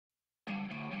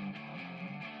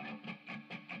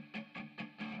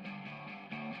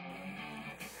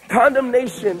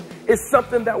Condemnation is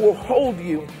something that will hold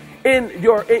you in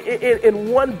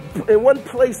one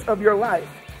place of your life.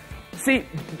 See,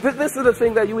 this is the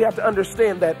thing that you have to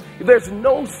understand, that there's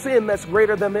no sin that's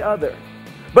greater than the other.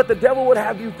 But the devil would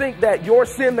have you think that your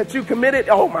sin that you committed,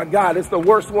 oh my God, it's the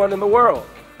worst one in the world.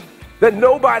 That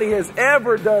nobody has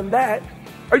ever done that.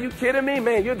 Are you kidding me?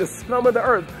 Man, you're the scum of the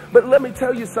earth. But let me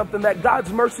tell you something, that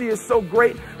God's mercy is so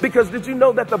great, because did you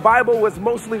know that the Bible was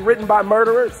mostly written by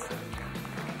murderers?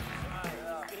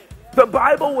 The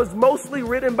Bible was mostly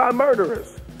written by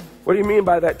murderers. What do you mean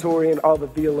by that, Tori, and all the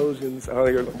theologians?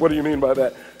 What do you mean by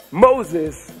that?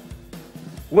 Moses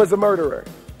was a murderer.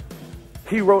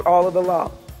 He wrote all of the law.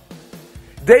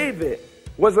 David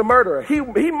was a murderer. He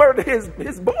murdered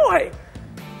his boy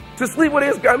to sleep with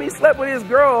his, he slept with his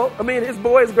girl, his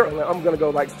boy's girl. I'm going to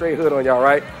go like straight hood on y'all,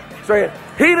 right? Straight.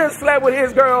 He done slept with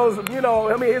his girl's,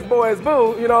 his boy's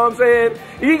boo, you know what I'm saying?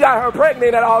 He got her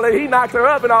pregnant and all that. He knocked her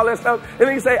up and all that stuff. And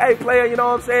then he say, hey, player, you know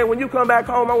what I'm saying? When you come back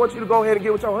home, I want you to go ahead and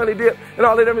get with your honey dip and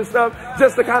all that different stuff,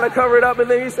 just to kind of cover it up. And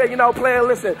then he say, player,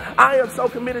 listen, I am so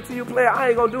committed to you, player. I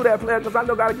ain't going to do that, player, because I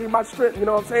know got to keep my strength, you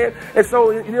know what I'm saying? And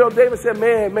so, David said,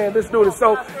 man, this dude is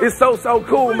so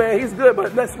cool, man. He's good.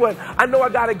 But guess what? I know I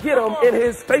got to get him in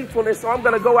his faithfulness. So I'm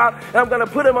going to go out and I'm going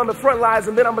to put him on the front lines.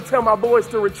 And then I'm going to tell my boys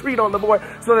to retreat on the boy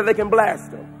so that they can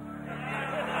blast him.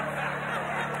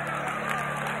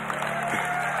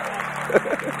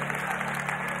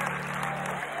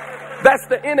 That's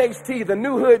the NHT, the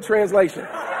New Hood translation.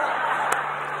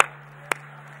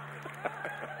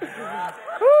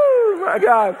 Oh my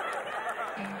God.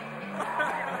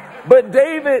 But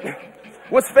David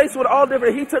was faced with all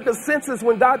different. He took a census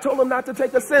when God told him not to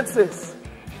take a census.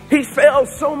 He failed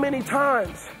so many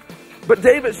times. But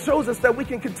David shows us that we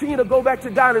can continue to go back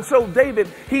to God. And so David,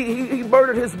 he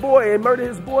murdered his boy,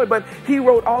 but he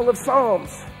wrote all of Psalms.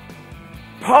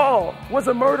 Paul was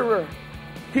a murderer.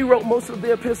 He wrote most of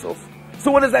the epistles.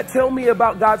 So what does that tell me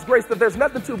about God's grace? That there's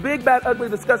nothing too big, bad, ugly,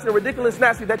 disgusting, ridiculous,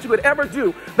 nasty that you could ever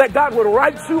do that God would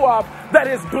write you off, that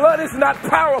his blood is not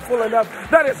powerful enough,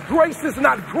 that his grace is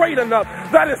not great enough,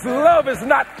 that his love is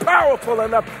not powerful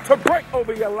enough to break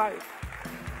over your life.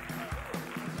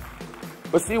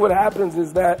 But see, what happens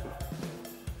is that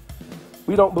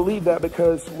we don't believe that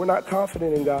because we're not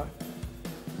confident in God.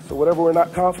 So whatever we're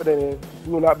not confident in,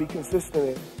 we will not be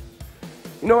consistent in.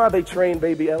 You know how they train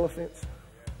baby elephants?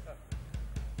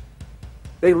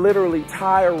 They literally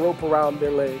tie a rope around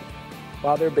their leg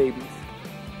while they're babies,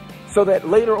 so that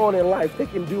later on in life, they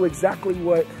can do exactly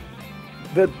what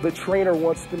the trainer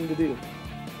wants them to do.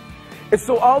 And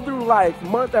so all through life,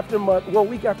 month after month,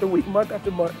 week after week, month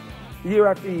after month, year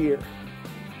after year,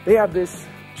 they have this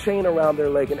chain around their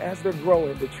leg. And as they're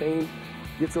growing, the chain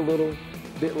gets a little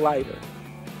bit lighter.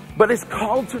 But it's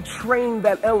called to train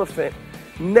that elephant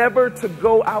never to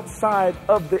go outside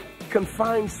of the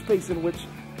confined space in which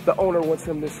the owner wants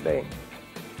him to stay.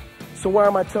 So why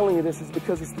am I telling you this? Is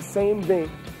because it's the same thing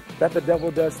that the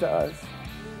devil does to us.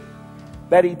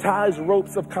 That he ties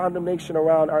ropes of condemnation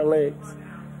around our legs.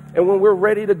 And when we're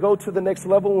ready to go to the next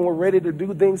level, when we're ready to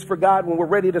do things for God, when we're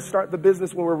ready to start the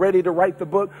business, when we're ready to write the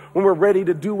book, when we're ready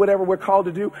to do whatever we're called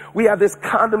to do, we have this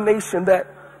condemnation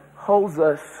that holds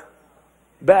us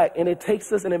back. And it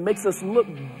takes us and it makes us look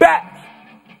back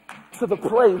to the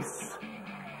place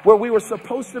where we were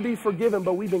supposed to be forgiven,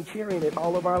 but we've been carrying it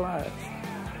all of our lives.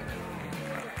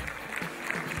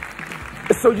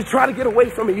 So you try to get away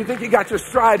from it. You think you got your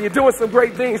stride. You're doing some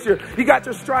great things. You got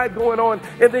your stride going on.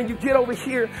 And then you get over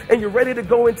here and you're ready to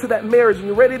go into that marriage. And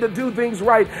you're ready to do things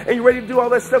right. And you're ready to do all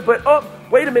that stuff. But,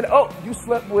 wait a minute. You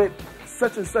slept with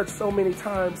such and such so many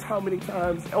times. How many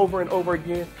times? Over and over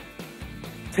again.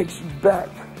 Takes you back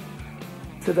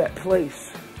to that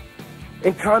place.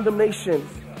 And condemnation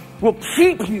will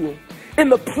keep you in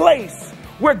the place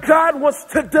where God wants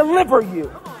to deliver you.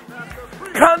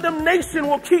 Condemnation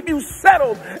will keep you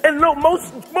settled. And no,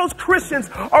 most Christians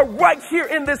are right here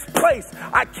in this place.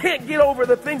 I can't get over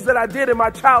the things that I did in my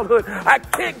childhood. I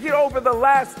can't get over the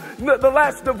last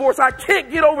divorce. I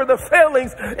can't get over the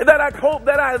failings that I hope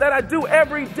that I do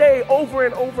every day over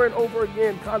and over and over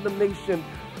again. Condemnation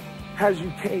has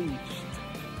you caged.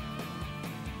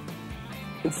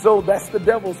 And so that's the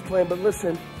devil's plan. But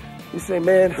listen, you say,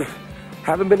 man,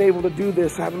 haven't been able to do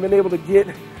this. I haven't been able to get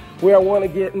where I want to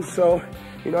get. And so,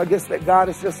 I guess that God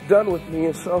is just done with me.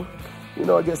 And so,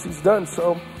 I guess he's done.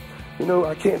 So,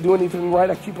 I can't do anything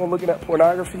right. I keep on looking at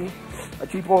pornography. I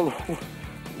keep on,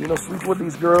 sleeping with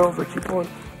these girls. I keep on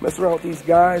messing around with these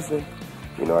guys. And,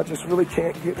 I just really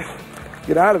can't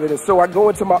get out of it. And so I go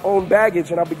into my own baggage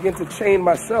and I begin to chain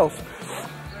myself.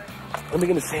 I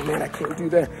begin to say, man, I can't do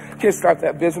that. I can't start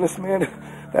that business, man.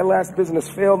 That last business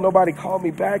failed. Nobody called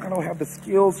me back. I don't have the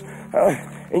skills.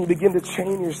 And you begin to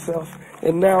chain yourself.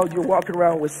 And now you're walking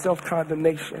around with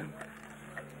self-condemnation.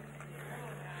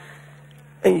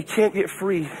 And you can't get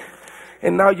free.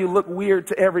 And now you look weird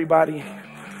to everybody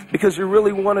because you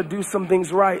really want to do some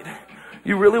things right.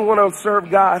 You really want to serve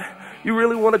God. You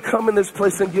really want to come in this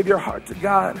place and give your heart to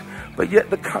God. But yet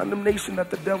the condemnation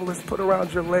that the devil has put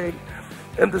around your leg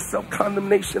and the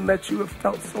self-condemnation that you have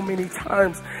felt so many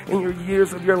times in your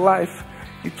years of your life,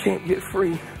 you can't get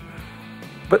free.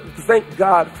 But thank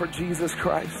God for Jesus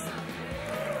Christ.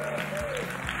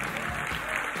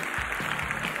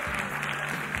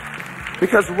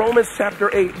 Because Romans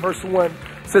chapter 8 verse 1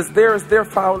 says, there is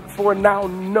therefore now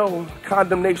no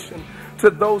condemnation to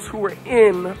those who are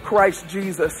in Christ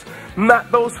Jesus.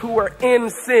 Not those who are in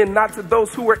sin, not to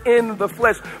those who are in the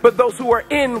flesh, but those who are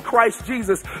in Christ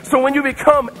Jesus. So when you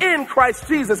become in Christ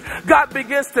Jesus, God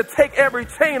begins to take every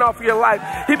chain off your life.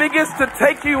 He begins to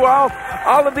take you off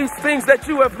all of these things that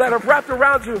have wrapped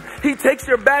around you. He takes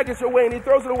your baggage away and he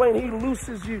throws it away and he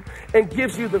looses you and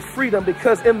gives you the freedom,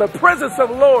 because in the presence of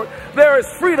the Lord, there is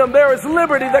freedom, there is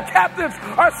liberty. The captives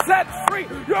are set free.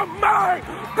 Your mind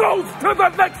goes to the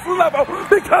next level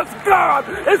because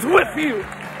God is with you.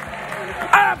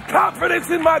 I have confidence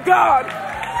in my God.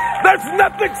 There's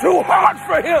nothing too hard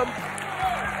for him.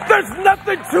 There's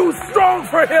nothing too strong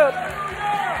for him.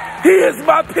 He is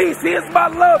my peace. He is my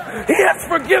love. He has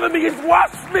forgiven me. He's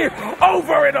washed me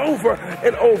over and over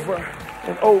and over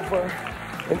and over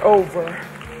and over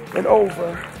and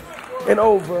over and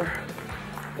over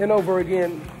and over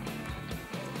again.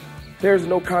 There's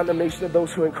no condemnation of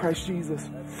those who are in Christ Jesus.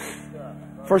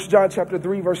 1 John chapter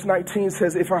 3 verse 19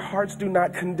 says, if our hearts do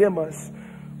not condemn us,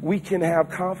 we can have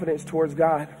confidence towards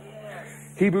God.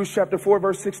 Hebrews chapter 4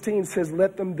 verse 16 says,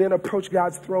 let them then approach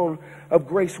God's throne of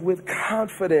grace with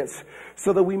confidence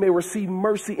so that we may receive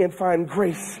mercy and find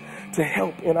grace to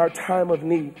help in our time of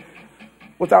need.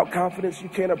 Without confidence, you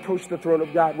can't approach the throne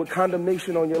of God. With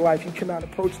condemnation on your life, you cannot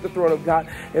approach the throne of God.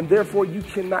 And therefore, you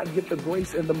cannot get the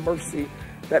grace and the mercy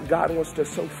that God wants to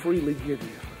so freely give you.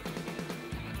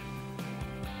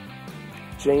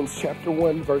 James chapter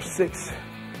 1 verse 6.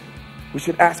 We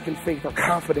should ask in faith or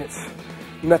confidence,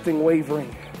 nothing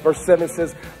wavering. Verse 7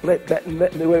 says,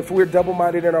 if we're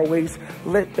double-minded in our ways,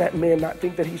 let that man not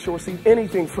think that he shall receive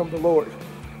anything from the Lord.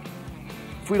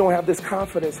 If we don't have this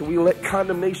confidence and we let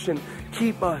condemnation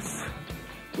keep us,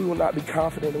 we will not be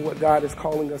confident in what God is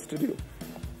calling us to do.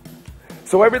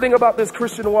 So everything about this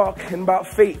Christian walk and about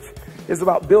faith is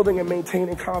about building and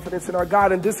maintaining confidence in our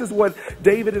God. And this is what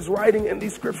David is writing in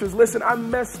these scriptures. Listen, I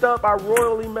messed up. I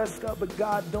royally messed up. But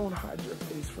God, don't hide your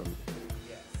face from me.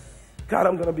 God,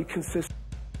 I'm going to be consistent.